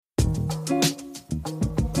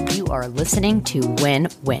are listening to Win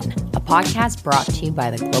Win, a podcast brought to you by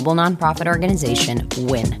the global nonprofit organization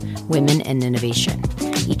WIN, Women in Innovation.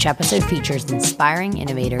 Each episode features inspiring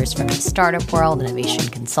innovators from the startup world, innovation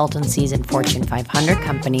consultancies, and Fortune 500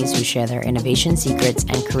 companies who share their innovation secrets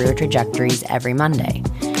and career trajectories every Monday.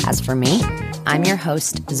 As for me, I'm your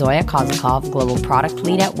host, Zoya Kozakov, Global Product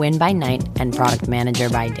Lead at WIN by night and Product Manager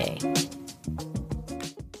by day.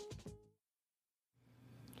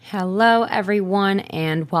 Hello, everyone,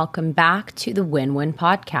 and welcome back to the Win Win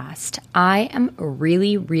podcast. I am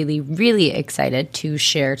really excited to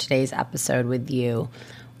share today's episode with you.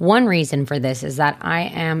 One reason for this is that I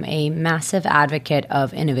am a massive advocate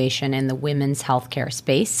of innovation in the women's healthcare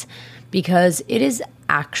space because it is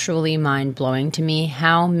actually mind-blowing to me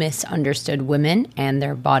how misunderstood women and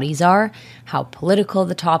their bodies are, how political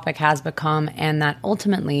the topic has become, and that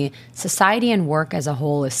ultimately society and work as a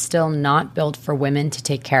whole is still not built for women to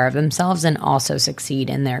take care of themselves and also succeed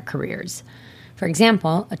in their careers. For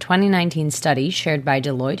example, a 2019 study shared by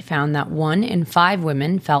Deloitte found that 1 in 5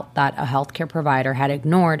 women felt that a healthcare provider had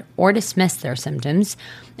ignored or dismissed their symptoms,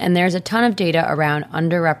 and there's a ton of data around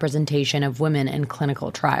underrepresentation of women in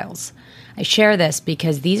clinical trials. I share this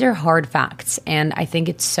because these are hard facts, and I think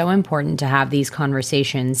it's so important to have these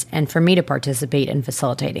conversations and for me to participate in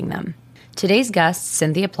facilitating them. Today's guest,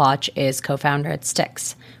 Cynthia Plotch, is co-founder at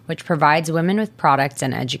Stix, which provides women with products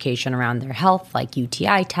and education around their health like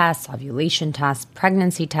UTI tests, ovulation tests,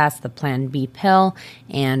 pregnancy tests, the Plan B pill,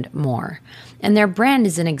 and more. And their brand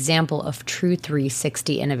is an example of true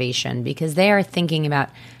 360 innovation because they are thinking about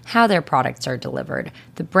how their products are delivered,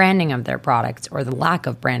 the branding of their products or the lack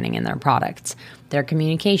of branding in their products, their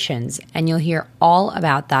communications, and you'll hear all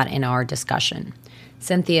about that in our discussion.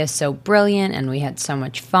 Cynthia is so brilliant and we had so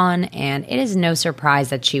much fun, and it is no surprise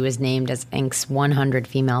that she was named as Inc.'s 100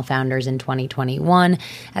 Female Founders in 2021,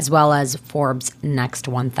 as well as Forbes' Next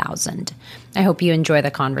 1000. I hope you enjoy the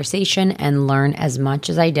conversation and learn as much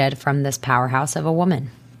as I did from this powerhouse of a woman.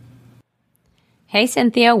 Hey,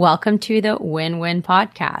 Cynthia, welcome to the Win Win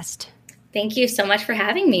podcast. Thank you so much for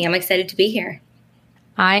having me. I'm excited to be here.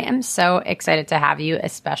 I am so excited to have you,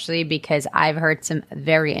 especially because I've heard some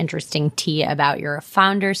very interesting tea about your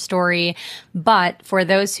founder story. But for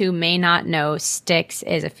those who may not know, Stix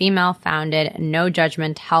is a female-founded,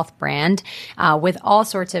 no-judgment health brand with all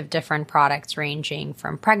sorts of different products ranging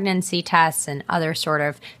from pregnancy tests and other sort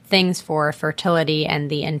of things for fertility and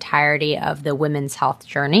the entirety of the women's health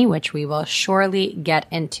journey, which we will surely get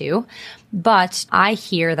into. But I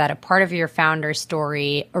hear that a part of your founder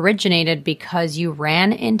story originated because you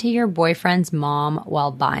ran into your boyfriend's mom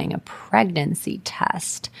while buying a pregnancy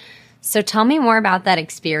test. So tell me more about that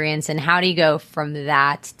experience and how do you go from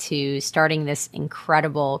that to starting this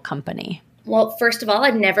incredible company? Well, first of all,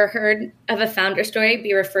 I've never heard of a founder story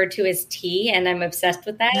be referred to as tea, and I'm obsessed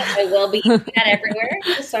with that. I will be using that everywhere.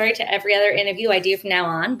 Sorry to every other interview I do from now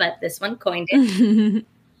on, but this one coined it.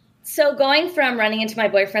 So going from running into my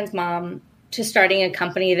boyfriend's mom to starting a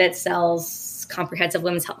company that sells comprehensive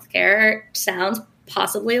women's healthcare sounds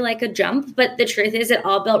possibly like a jump, but the truth is it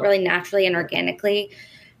all built really naturally and organically.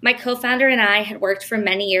 My co-founder and I had worked for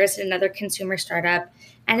many years at another consumer startup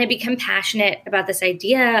and had become passionate about this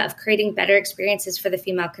idea of creating better experiences for the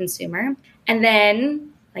female consumer. And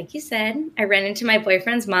then, like you said, I ran into my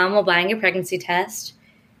boyfriend's mom while buying a pregnancy test,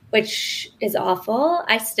 which is awful.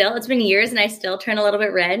 It's been years and I still turn a little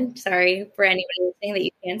bit red. Sorry for anybody listening that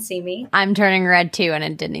you can't see me. I'm turning red too, and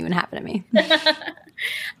it didn't even happen to me.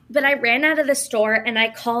 But I ran out of the store and I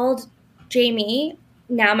called Jamie,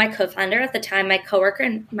 now my co-founder, at the time my coworker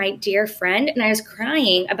and my dear friend, and I was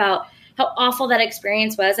crying about how awful that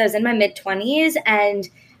experience was. I was in my mid-20s and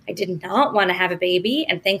I did not want to have a baby.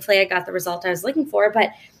 And thankfully I got the result I was looking for.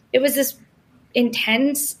 But it was this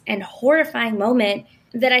intense and horrifying moment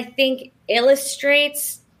that I think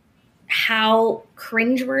illustrates how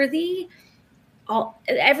cringeworthy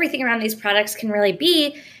everything around these products can really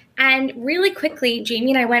be. And really quickly,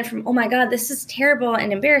 Jamie and I went from, oh my God, this is terrible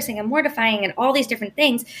and embarrassing and mortifying and all these different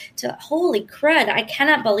things to, holy crud, I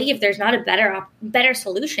cannot believe there's not a better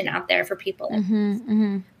solution out there for people.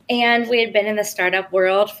 And we had been in the startup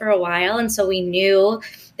world for a while. And so we knew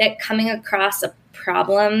that coming across a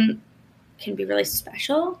problem can be really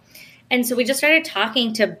special. And so we just started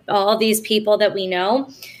talking to all these people that we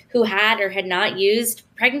know who had or had not used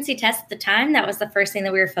pregnancy tests at the time. That was the first thing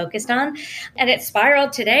that we were focused on. And it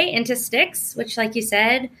spiraled today into Stix, which, like you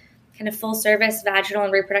said, kind of full service vaginal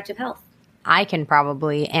and reproductive health. I can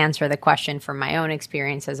probably answer the question from my own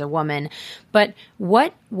experience as a woman. But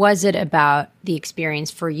what was it about the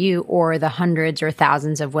experience for you or the hundreds or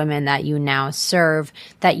thousands of women that you now serve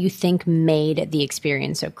that you think made the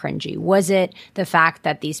experience so cringy? Was it the fact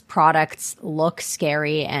that these products look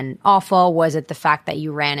scary and awful? Was it the fact that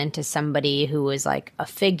you ran into somebody who was like a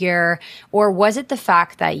figure? Or was it the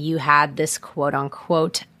fact that you had this quote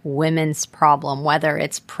unquote women's problem, whether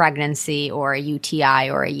it's pregnancy or a UTI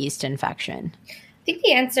or a yeast infection? I think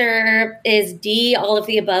the answer is D, all of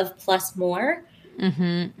the above plus more.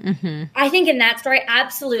 I think in that story,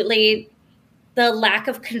 absolutely, the lack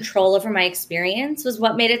of control over my experience was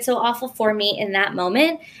what made it so awful for me in that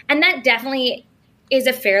moment. And that definitely is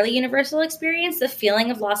a fairly universal experience. The feeling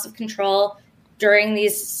of loss of control during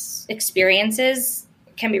these experiences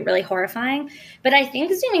can be really horrifying. But I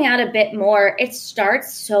think zooming out a bit more, it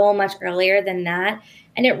starts so much earlier than that.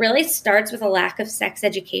 And it really starts with a lack of sex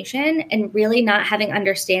education and really not having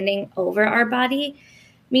understanding over our body. I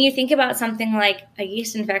mean, you think about something like a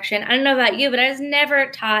yeast infection. I don't know about you, but I was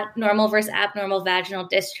never taught normal versus abnormal vaginal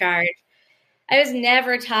discharge. I was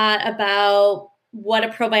never taught about what a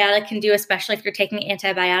probiotic can do, especially if you're taking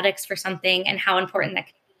antibiotics for something, and how important that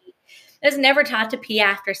can be. I was never taught to pee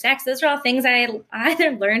after sex. Those are all things I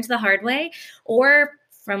either learned the hard way or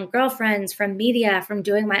from girlfriends, from media, from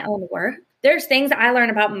doing my own work. There's things I learn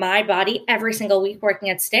about my body every single week working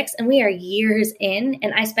at Stix, and we are years in,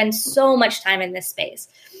 and I spend so much time in this space.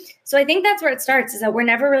 So I think that's where it starts, is that we're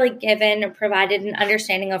never really given or provided an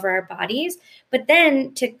understanding over our bodies. But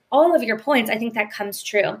then to all of your points, I think that comes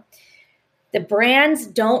true. The brands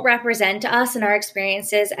don't represent us in our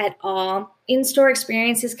experiences at all. In-store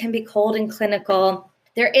experiences can be cold and clinical.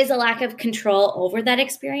 There is a lack of control over that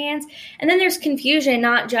experience. And then there's confusion,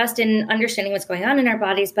 not just in understanding what's going on in our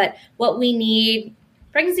bodies, but what we need.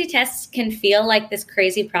 Pregnancy tests can feel like this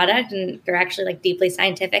crazy product, and they're actually like deeply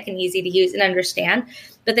scientific and easy to use and understand,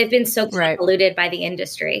 but they've been so polluted by the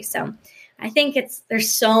industry. So I think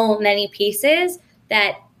there's so many pieces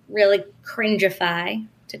that really cringeify,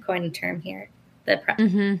 to coin a term here.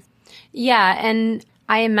 Yeah, and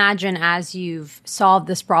I imagine as you've solved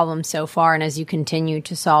this problem so far and as you continue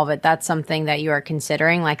to solve it, that's something that you are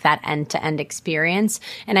considering, like that end-to-end experience.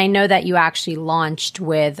 And I know that you actually launched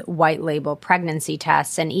with white label pregnancy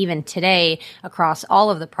tests. And even today, across all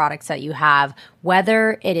of the products that you have,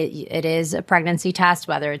 whether it is a pregnancy test,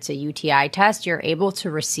 whether it's a UTI test, you're able to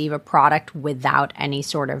receive a product without any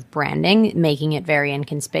sort of branding, making it very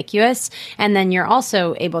inconspicuous. And then you're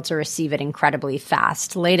also able to receive it incredibly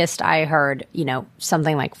fast. Latest I heard,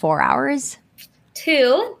 something like 4 hours?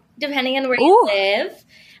 2, depending on where you live.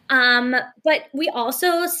 But we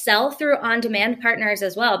also sell through on-demand partners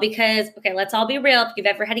as well because, okay, let's all be real. If you've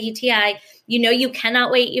ever had a UTI, you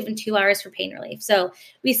cannot wait even 2 hours for pain relief. So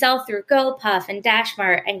we sell through GoPuff and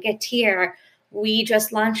DashMart and Getir. We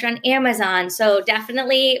just launched on Amazon. So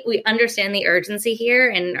definitely we understand the urgency here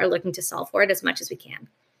and are looking to solve for it as much as we can.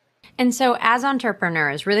 And so as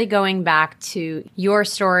entrepreneurs, really going back to your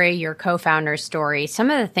story, your co-founder's story, some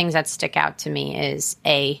of the things that stick out to me is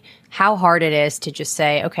how hard it is to just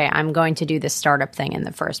say, okay, I'm going to do this startup thing in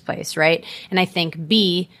the first place, right? And I think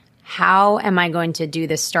B, how am I going to do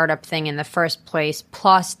this startup thing in the first place,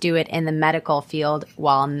 plus do it in the medical field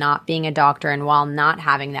while not being a doctor and while not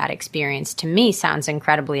having that experience, to me sounds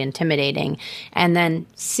incredibly intimidating. And then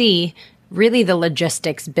C, really the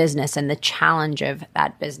logistics business and the challenge of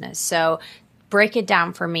that business. So break it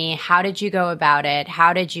down for me. How did you go about it?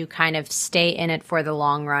 How did you kind of stay in it for the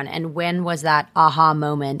long run? And when was that aha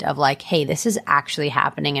moment of like, hey, this is actually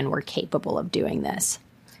happening and we're capable of doing this?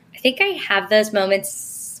 I think I have those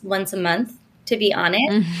moments once a month, to be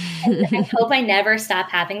honest. And I hope I never stop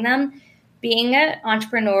having them. Being an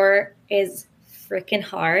entrepreneur is freaking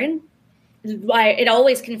hard. It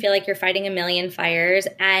always can feel like you're fighting a million fires.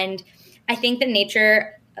 And I think the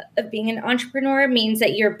nature of being an entrepreneur means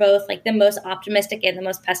that you're both like the most optimistic and the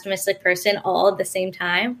most pessimistic person all at the same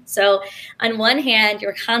time. So on one hand,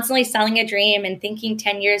 you're constantly selling a dream and thinking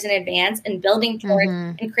 10 years in advance and building towards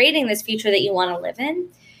and creating this future that you want to live in.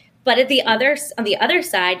 But on the other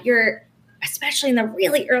side, you're, especially in the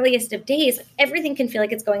really earliest of days, everything can feel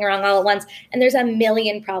like it's going wrong all at once. And there's a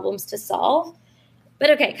million problems to solve.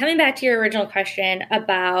 But okay, coming back to your original question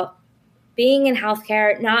about being in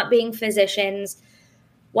healthcare, not being physicians,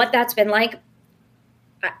 what that's been like.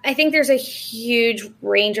 I think there's a huge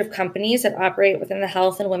range of companies that operate within the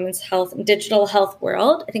health and women's health and digital health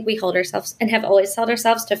world. I think we hold ourselves and have always held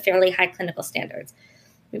ourselves to fairly high clinical standards.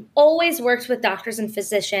 We've always worked with doctors and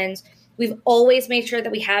physicians. We've always made sure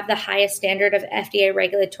that we have the highest standard of FDA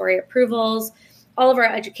regulatory approvals. all of our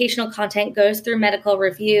educational content goes through medical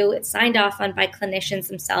review. It's signed off on by clinicians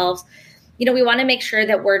themselves. We want to make sure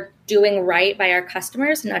that we're doing right by our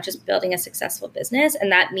customers and not just building a successful business.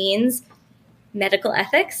 And that means medical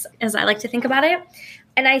ethics, as I like to think about it.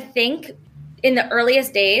 And I think in the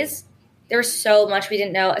earliest days, there was so much we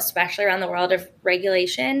didn't know, especially around the world of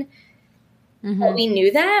regulation. But we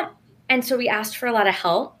knew that. And so we asked for a lot of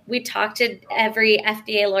help. We talked to every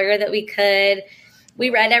FDA lawyer that we could. We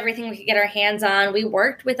read everything we could get our hands on. We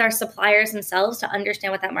worked with our suppliers themselves to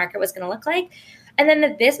understand what that market was going to look like. And then the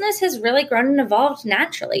business has really grown and evolved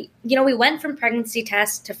naturally. We went from pregnancy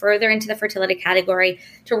tests to further into the fertility category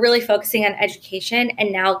to really focusing on education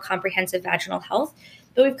and now comprehensive vaginal health.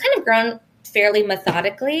 But we've kind of grown fairly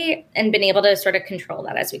methodically and been able to sort of control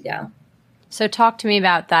that as we go. So talk to me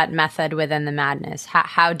about that method within the madness.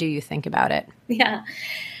 How do you think about it? Yeah.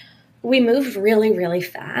 We moved really, really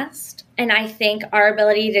fast. And I think our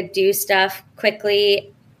ability to do stuff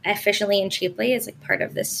quickly, efficiently, and cheaply is like part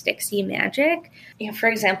of this Stixy magic. For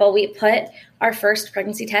example, we put our first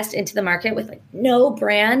pregnancy test into the market with like no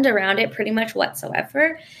brand around it pretty much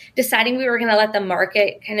whatsoever, deciding we were going to let the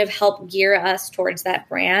market kind of help gear us towards that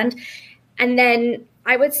brand. And then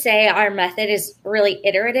I would say our method is really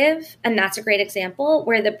iterative, and that's a great example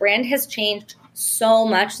where the brand has changed so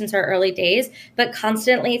much since our early days, but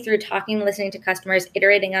constantly through talking, listening to customers,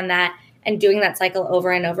 iterating on that, and doing that cycle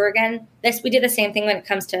over and over again. We do the same thing when it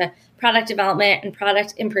comes to product development and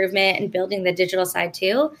product improvement and building the digital side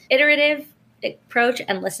too. Iterative approach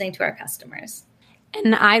and listening to our customers.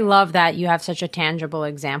 And I love that you have such a tangible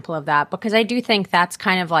example of that, because I do think that's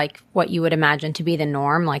kind of like what you would imagine to be the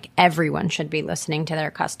norm. Like everyone should be listening to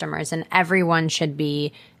their customers and everyone should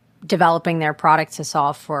be developing their products to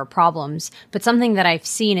solve for problems. But something that I've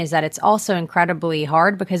seen is that it's also incredibly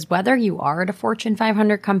hard, because whether you are at a Fortune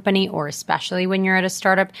 500 company or especially when you're at a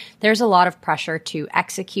startup, there's a lot of pressure to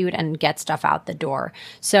execute and get stuff out the door.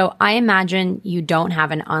 So I imagine you don't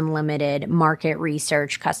have an unlimited market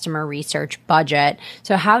research, customer research budget.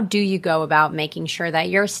 So how do you go about making sure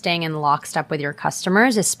that you're staying in lockstep with your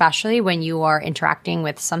customers, especially when you are interacting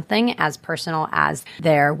with something as personal as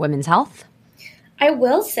their women's health? I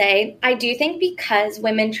will say, I do think because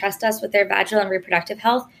women trust us with their vaginal and reproductive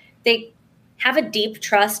health, they have a deep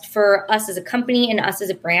trust for us as a company and us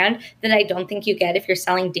as a brand that I don't think you get if you're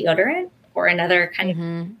selling deodorant or another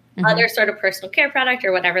kind of other sort of personal care product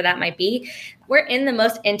or whatever that might be. We're in the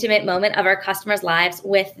most intimate moment of our customers' lives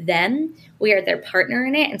with them. We are their partner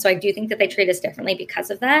in it. And so I do think that they treat us differently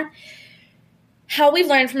because of that. How we've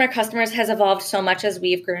learned from our customers has evolved so much as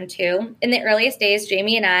we've grown too. In the earliest days,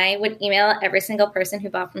 Jamie and I would email every single person who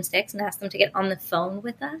bought from Stix and ask them to get on the phone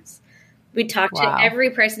with us. We'd talk to every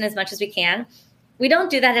person as much as we can. We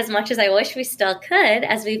don't do that as much as I wish we still could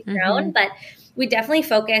as we've grown, but we definitely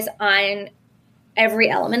focus on every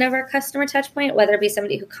element of our customer touch point, whether it be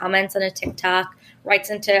somebody who comments on a TikTok, writes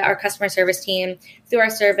into our customer service team, through our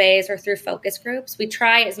surveys, or through focus groups. We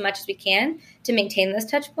try as much as we can to maintain those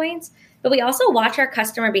touch points. But we also watch our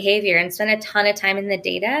customer behavior and spend a ton of time in the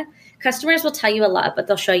data. Customers will tell you a lot, but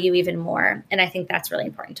they'll show you even more. And I think that's really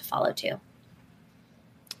important to follow too.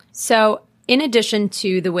 So in addition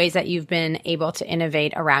to the ways that you've been able to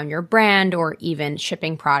innovate around your brand or even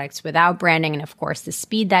shipping products without branding, and of course the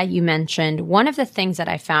speed that you mentioned, one of the things that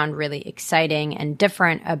I found really exciting and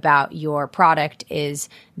different about your product is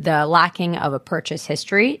the lacking of a purchase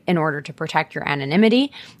history in order to protect your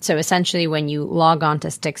anonymity. So essentially when you log on to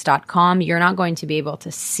Stix.com, you're not going to be able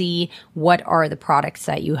to see what are the products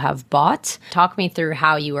that you have bought. Talk me through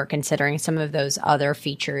how you are considering some of those other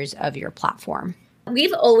features of your platform.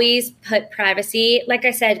 We've always put privacy, like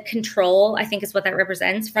I said, control, I think is what that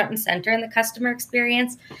represents, front and center in the customer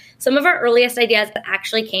experience. Some of our earliest ideas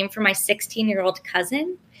actually came from my 16-year-old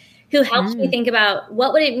cousin, who helped me think about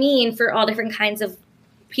what would it mean for all different kinds of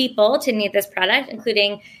people to need this product,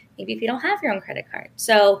 including maybe if you don't have your own credit card.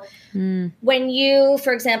 So when you,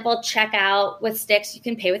 for example, check out with Stix, you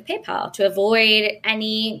can pay with PayPal to avoid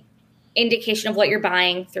any indication of what you're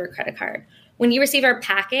buying through a credit card. When you receive our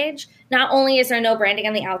package, not only is there no branding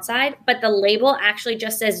on the outside, but the label actually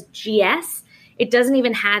just says GS. It doesn't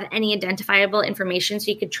even have any identifiable information,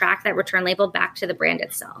 so you could track that return label back to the brand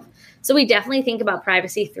itself. So we definitely think about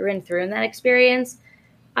privacy through and through in that experience.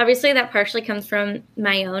 Obviously, that partially comes from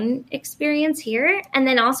my own experience here. And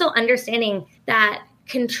then also understanding that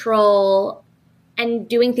control and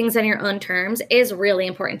doing things on your own terms is really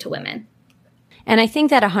important to women. And I think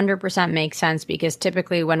that 100% makes sense, because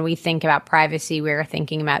typically when we think about privacy, we're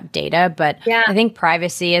thinking about data. But I think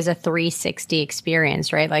privacy is a 360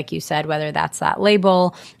 experience, right? Like you said, whether that's that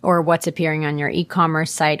label or what's appearing on your e-commerce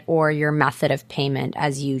site or your method of payment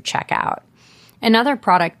as you check out. Another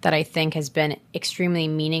product that I think has been extremely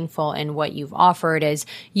meaningful in what you've offered is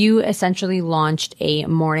you essentially launched a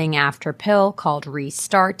morning after pill called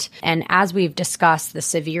Restart. And as we've discussed the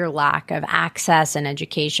severe lack of access and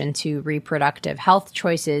education to reproductive health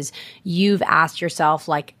choices, you've asked yourself,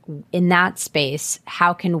 like, in that space,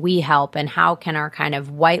 how can we help and how can our kind of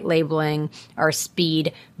white labeling, our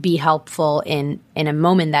speed be helpful in a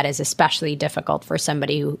moment that is especially difficult for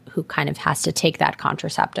somebody who kind of has to take that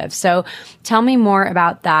contraceptive. So tell me more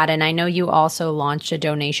about that. And I know you also launched a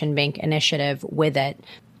donation bank initiative with it.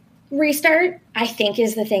 Restart, I think,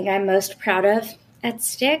 is the thing I'm most proud of at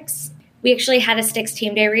Stix. We actually had a Stix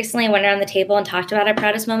team day recently, went around the table and talked about our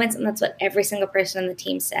proudest moments, and that's what every single person on the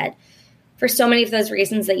team said. For so many of those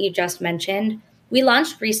reasons that you just mentioned, we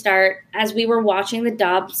launched Restart as we were watching the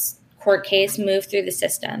Dobbs court case move through the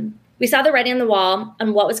system. We saw the writing on the wall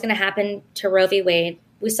on what was going to happen to Roe v. Wade.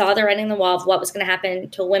 We saw the writing on the wall of what was going to happen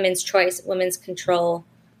to women's choice, women's control,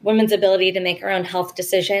 women's ability to make our own health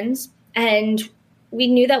decisions. And we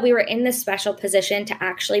knew that we were in this special position to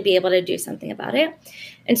actually be able to do something about it.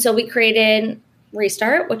 And so we created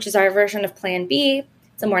Restart, which is our version of Plan B.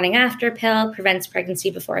 It's a morning after pill, prevents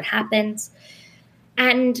pregnancy before it happens.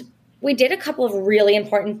 And we did a couple of really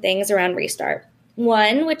important things around Restart.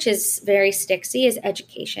 One, which is very Stixy, is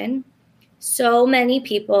education. So many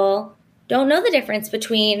people don't know the difference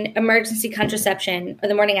between emergency contraception or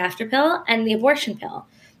the morning after pill and the abortion pill.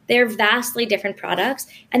 They're vastly different products,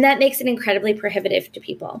 and that makes it incredibly prohibitive to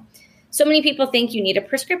people. So many people think you need a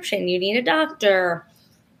prescription, you need a doctor,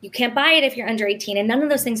 you can't buy it if you're under 18, and none of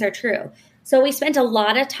those things are true. So we spent a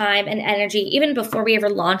lot of time and energy, even before we ever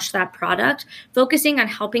launched that product, focusing on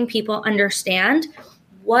helping people understand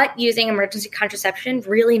what using emergency contraception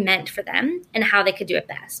really meant for them and how they could do it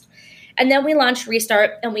best. And then we launched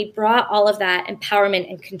Restart, and we brought all of that empowerment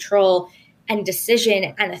and control and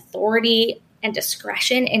decision and authority and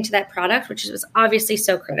discretion into that product, which was obviously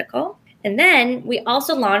so critical. And then we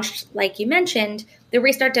also launched, like you mentioned, the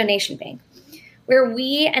Restart Donation Bank, where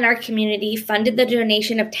we and our community funded the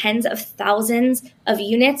donation of tens of thousands of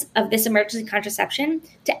units of this emergency contraception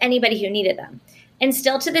to anybody who needed them. And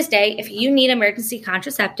still to this day, if you need emergency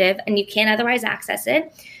contraceptive and you can't otherwise access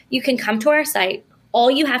it, you can come to our site.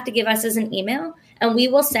 All you have to give us is an email, and we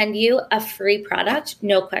will send you a free product,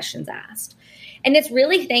 no questions asked. And it's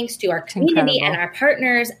really thanks to our community and our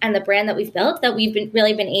partners and the brand that we've built that we've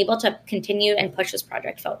been able to continue and push this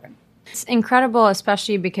project forward. It's incredible,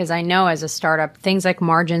 especially because I know as a startup, things like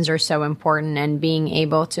margins are so important and being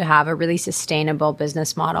able to have a really sustainable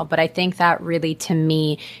business model. But I think that really, to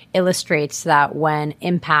me, illustrates that when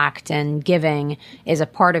impact and giving is a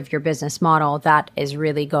part of your business model, that is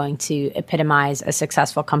really going to epitomize a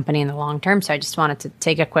successful company in the long term. So I just wanted to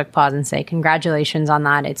take a quick pause and say congratulations on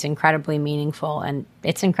that. It's incredibly meaningful and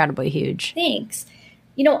it's incredibly huge. Thanks.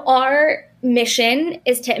 You know, our mission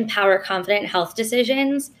is to empower confident health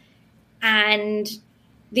decisions. And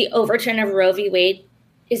the overturn of Roe v. Wade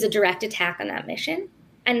is a direct attack on that mission.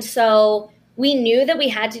 And so we knew that we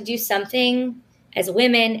had to do something as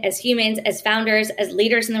women, as humans, as founders, as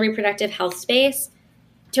leaders in the reproductive health space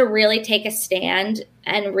to really take a stand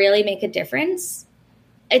and really make a difference.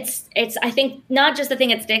 It's I think, not just the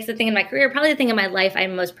thing at Stix, the thing in my career, probably the thing in my life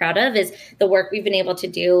I'm most proud of is the work we've been able to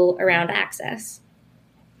do around access.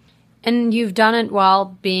 And you've done it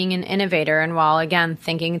while being an innovator and while, again,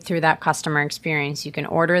 thinking through that customer experience. You can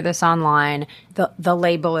order this online. The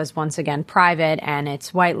label is, once again, private and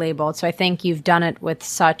it's white labeled. So I think you've done it with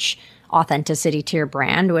such authenticity to your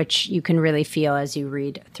brand, which you can really feel as you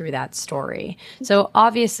read through that story. So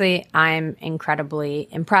obviously, I'm incredibly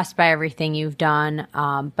impressed by everything you've done,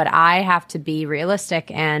 but I have to be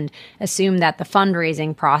realistic and assume that the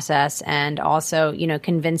fundraising process and also,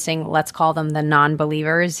 convincing, let's call them the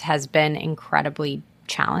non-believers, has been incredibly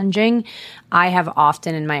challenging. I have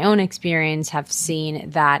often, in my own experience, have seen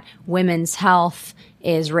that women's health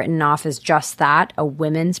is written off as just that, a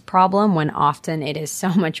women's problem, when often it is so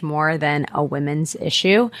much more than a women's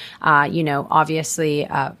issue. Obviously,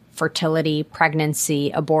 fertility, pregnancy,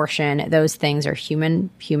 abortion, those things are human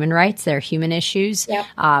rights. They're human issues, yep.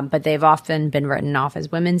 But they've often been written off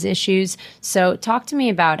as women's issues. So talk to me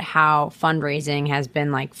about how fundraising has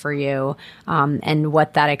been like for you, and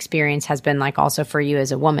what that experience has been like also for you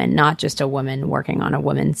as a woman, not just a woman working on a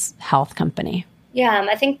women's health company. Yeah,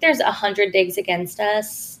 I think there's 100 digs against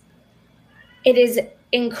us. It is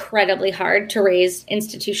incredibly hard to raise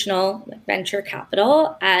institutional venture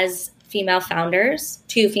capital as female founders,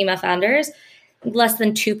 two female founders. Less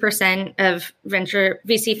than 2% of venture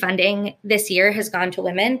VC funding this year has gone to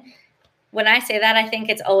women. when I say that, I think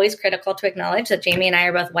it's always critical to acknowledge that Jamie and I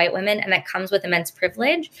are both white women, and that comes with immense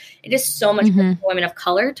privilege. It is so much harder for women of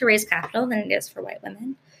color to raise capital than it is for white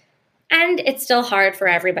women. And it's still hard for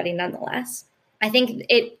everybody nonetheless. I think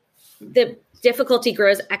the difficulty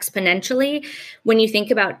grows exponentially when you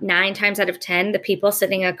think about 9 times out of 10, the people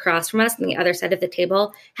sitting across from us on the other side of the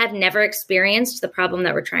table have never experienced the problem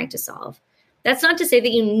that we're trying to solve. That's not to say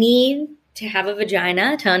that you need to have a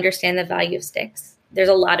vagina to understand the value of Stix. There's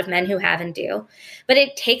a lot of men who have and do. But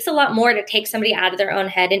it takes a lot more to take somebody out of their own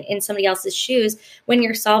head and in somebody else's shoes when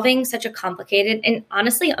you're solving such a complicated and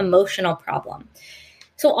honestly emotional problem.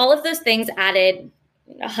 So all of those things added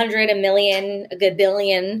 100, a million, a good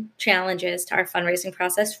billion challenges to our fundraising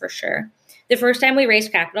process for sure. The first time we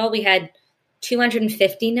raised capital, we had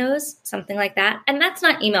 250 no's, something like that. And that's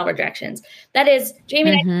not email rejections. That is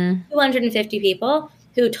Jamie and I, 250 people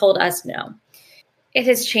who told us no. It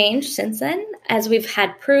has changed since then as we've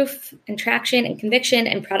had proof and traction and conviction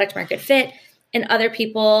and product market fit and other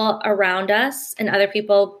people around us and other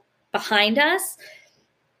people behind us.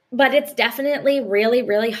 But it's definitely really,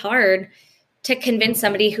 really hard to convince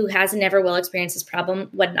somebody who has never will experience this problem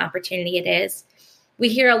what an opportunity it is. We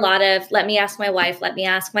hear a lot of, let me ask my wife, let me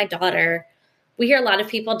ask my daughter. We hear a lot of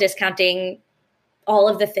people discounting all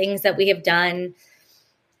of the things that we have done.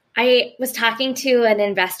 I was talking to an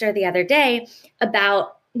investor the other day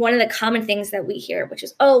about one of the common things that we hear, which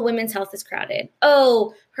is, oh, women's health is crowded.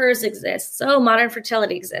 Oh, hers exists. Oh, modern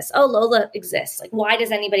fertility exists. Oh, Lola exists. Like, why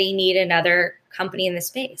does anybody need another company in this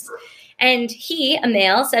space? And he, a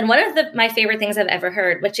male, said one of my favorite things I've ever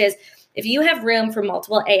heard, which is, if you have room for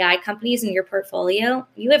multiple AI companies in your portfolio,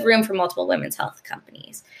 you have room for multiple women's health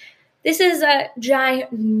companies. This is a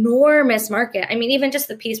ginormous market. I mean, even just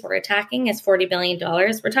the piece we're attacking is $40 billion.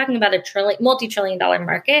 We're talking about a multi-trillion-dollar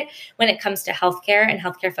market when it comes to healthcare and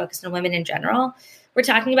healthcare focused on women in general. We're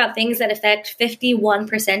talking about things that affect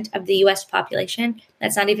 51% of the U.S. population.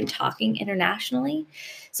 That's not even talking internationally.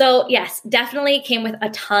 So yes, definitely came with a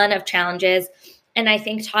ton of challenges, and I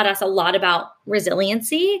think taught us a lot about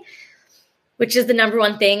resiliency, which is the number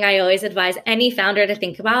one thing I always advise any founder to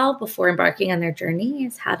think about before embarking on their journey,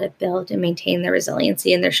 is how to build and maintain their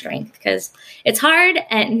resiliency and their strength, because it's hard,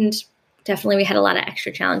 and definitely we had a lot of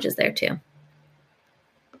extra challenges there too.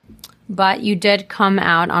 But you did come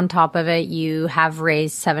out on top of it. You have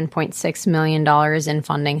raised $7.6 million in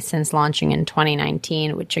funding since launching in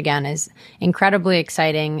 2019, which again is incredibly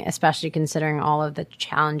exciting, especially considering all of the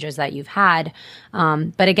challenges that you've had.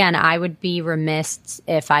 But again, I would be remiss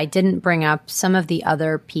if I didn't bring up some of the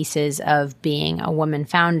other pieces of being a woman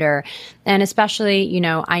founder. And especially,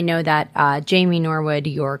 I know that Jamie Norwood,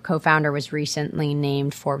 your co-founder, was recently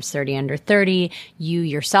named Forbes 30 Under 30. You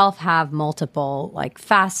yourself have multiple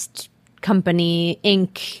Fast Company,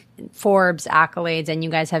 Inc., Forbes accolades, and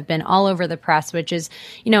you guys have been all over the press, which is,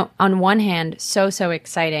 on one hand, so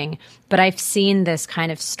exciting. But I've seen this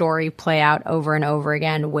kind of story play out over and over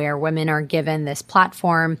again where women are given this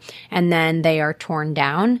platform and then they are torn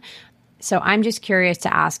down. So I'm just curious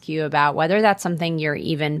to ask you about whether that's something you're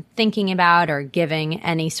even thinking about or giving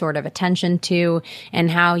any sort of attention to,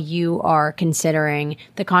 and how you are considering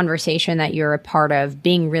the conversation that you're a part of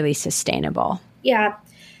being really sustainable. Yeah.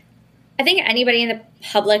 I think anybody in the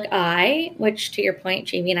public eye, which to your point,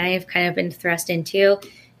 Jamie and I have kind of been thrust into, you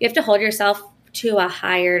have to hold yourself to a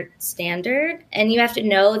higher standard. And you have to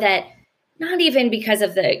know that not even because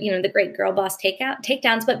of the great girl boss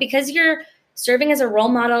takedowns, but because you're serving as a role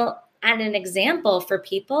model and an example for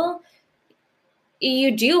people,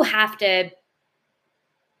 you do have to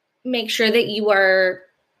make sure that you are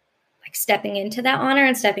stepping into that honor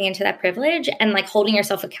and stepping into that privilege and holding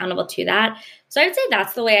yourself accountable to that. So I would say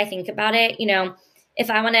that's the way I think about it. If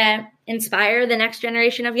I want to inspire the next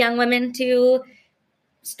generation of young women to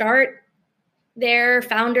start their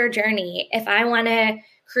founder journey, if I want to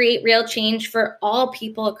create real change for all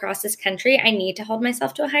people across this country, I need to hold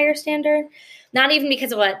myself to a higher standard. Not even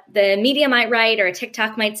because of what the media might write or a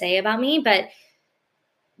TikTok might say about me, but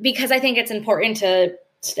because I think it's important to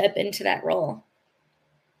step into that role.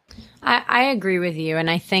 I agree with you. And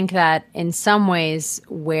I think that in some ways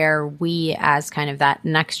where we as kind of that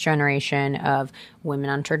next generation of women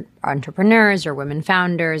entrepreneurs or women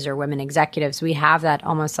founders or women executives, we have that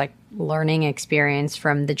almost learning experience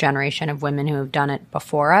from the generation of women who have done it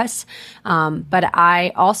before us. But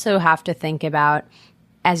I also have to think about,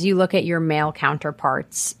 as you look at your male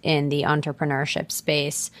counterparts in the entrepreneurship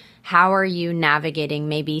space, how are you navigating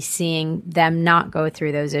maybe seeing them not go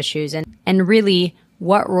through those issues, and really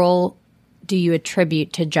what role do you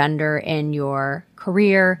attribute to gender in your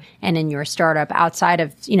career and in your startup outside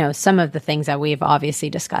of, some of the things that we've obviously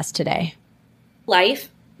discussed today? Life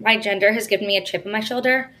my gender has given me a chip on my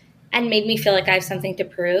shoulder and made me feel like I have something to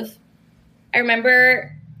prove. I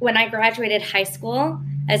remember when I graduated high school,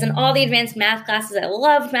 I was in all the advanced math classes. I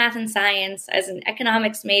loved math and science. I was an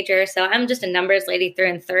economics major, so I'm just a numbers lady through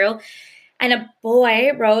and through. And a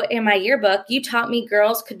boy wrote in my yearbook, "You taught me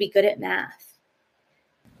girls could be good at math."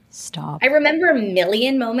 Stop. I remember a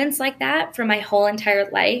million moments like that for my whole entire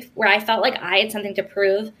life where I felt like I had something to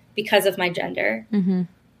prove because of my gender. Mm-hmm.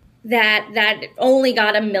 That only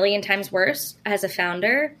got a million times worse as a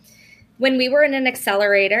founder. When we were in an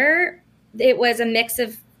accelerator, it was a mix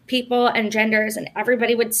of people and genders, and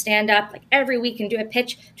everybody would stand up like every week and do a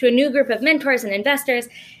pitch to a new group of mentors and investors.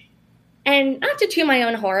 And not to toot my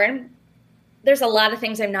own horn, there's a lot of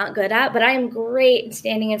things I'm not good at, but I am great at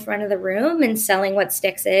standing in front of the room and selling what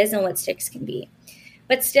Stix is and what Stix can be.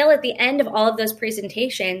 But still, at the end of all of those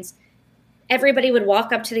presentations, everybody would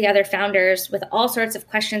walk up to the other founders with all sorts of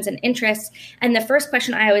questions and interests. And the first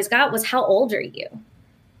question I always got was, "How old are you?"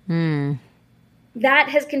 That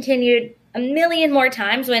has continued a million more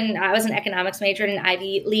times when I was an economics major at an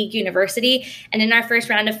Ivy League university. And in our first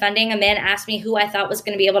round of funding, a man asked me who I thought was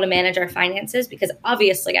going to be able to manage our finances because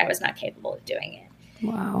obviously I was not capable of doing it.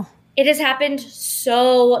 Wow. It has happened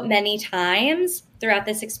so many times throughout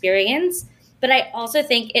this experience, but I also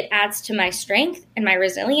think it adds to my strength and my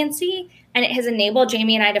resiliency. And it has enabled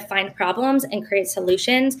Jamie and I to find problems and create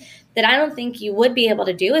solutions that I don't think you would be able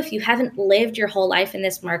to do if you haven't lived your whole life in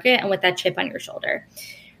this market and with that chip on your shoulder.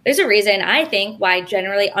 There's a reason, I think, why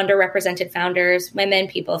generally underrepresented founders, women,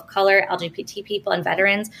 people of color, LGBT people, and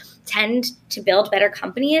veterans tend to build better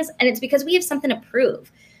companies. And it's because we have something to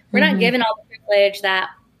prove. We're not given all the privilege that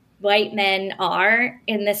white men are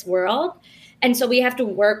in this world. And so we have to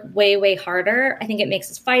work way, way harder. I think it makes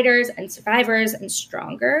us fighters and survivors and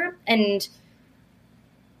stronger. And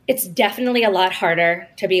it's definitely a lot harder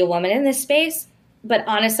to be a woman in this space. But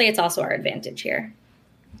honestly, it's also our advantage here.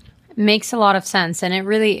 Makes a lot of sense. And it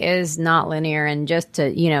really is not linear. And just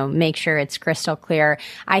to, make sure it's crystal clear,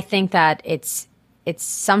 I think that it's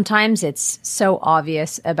sometimes it's so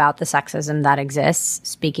obvious about the sexism that exists,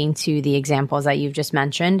 speaking to the examples that you've just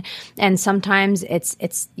mentioned. And sometimes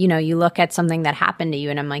it's you look at something that happened to you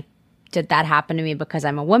and I'm like, did that happen to me because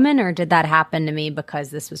I'm a woman, or did that happen to me because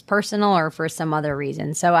this was personal or for some other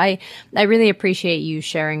reason? So I really appreciate you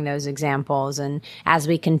sharing those examples. And as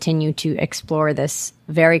we continue to explore this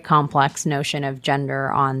very complex notion of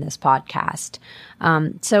gender on this podcast.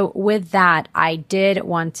 So with that, I did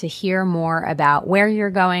want to hear more about where you're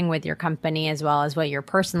going with your company as well as what you're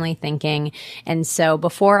personally thinking. And so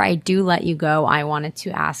before I do let you go, I wanted to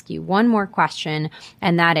ask you one more question,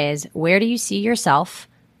 and that is, where do you see yourself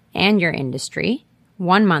and your industry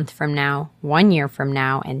 1 month from now, 1 year from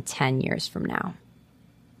now, and 10 years from now?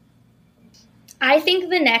 I think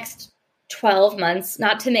the next 12 months,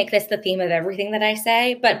 not to make this the theme of everything that I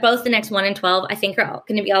say, but both the next 1 and 12, I think are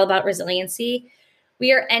going to be all about resiliency.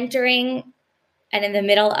 We are entering and in the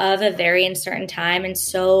middle of a very uncertain time in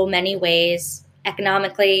so many ways,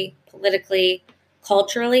 economically, politically,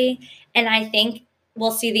 culturally. And I think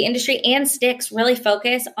we'll see the industry and Stix really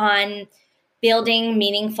focus on building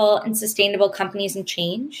meaningful and sustainable companies and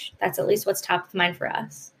change. That's at least what's top of mind for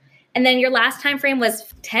us. And then your last time frame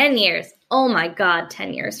was 10 years. Oh my God,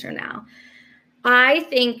 10 years from now. I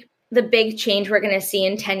think the big change we're going to see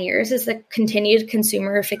in 10 years is the continued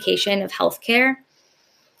consumerification of healthcare.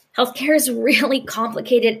 Healthcare is really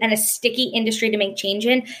complicated and a sticky industry to make change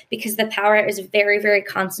in because the power is very, very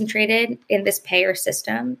concentrated in this payer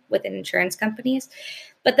system within insurance companies.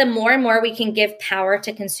 But the more and more we can give power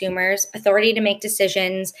to consumers, authority to make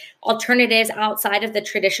decisions, alternatives outside of the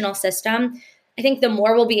traditional system, I think the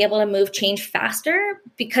more we'll be able to move change faster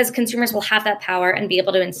because consumers will have that power and be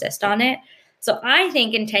able to insist on it. So I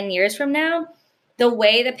think in 10 years from now, the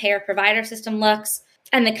way the payer provider system looks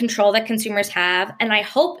and the control that consumers have, and I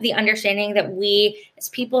hope the understanding that we as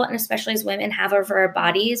people and especially as women have over our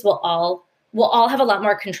bodies will all have a lot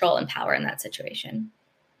more control and power in that situation.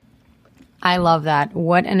 I love that.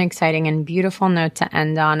 What an exciting and beautiful note to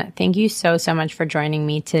end on. Thank you so, so much for joining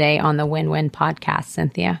me today on the Win-Win podcast,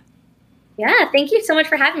 Cynthia. Yeah, thank you so much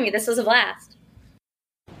for having me. This was a blast.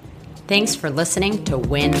 Thanks for listening to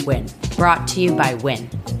Win-Win, brought to you by WIN,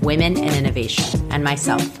 Women in Innovation, and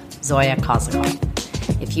myself, Zoya Kozakov.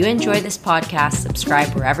 If you enjoy this podcast, subscribe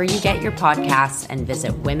wherever you get your podcasts and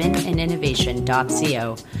visit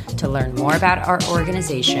womeninnovation.co to learn more about our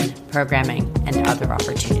organization, programming, and other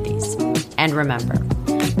opportunities. And remember,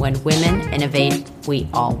 when women innovate, we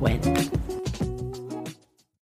all win.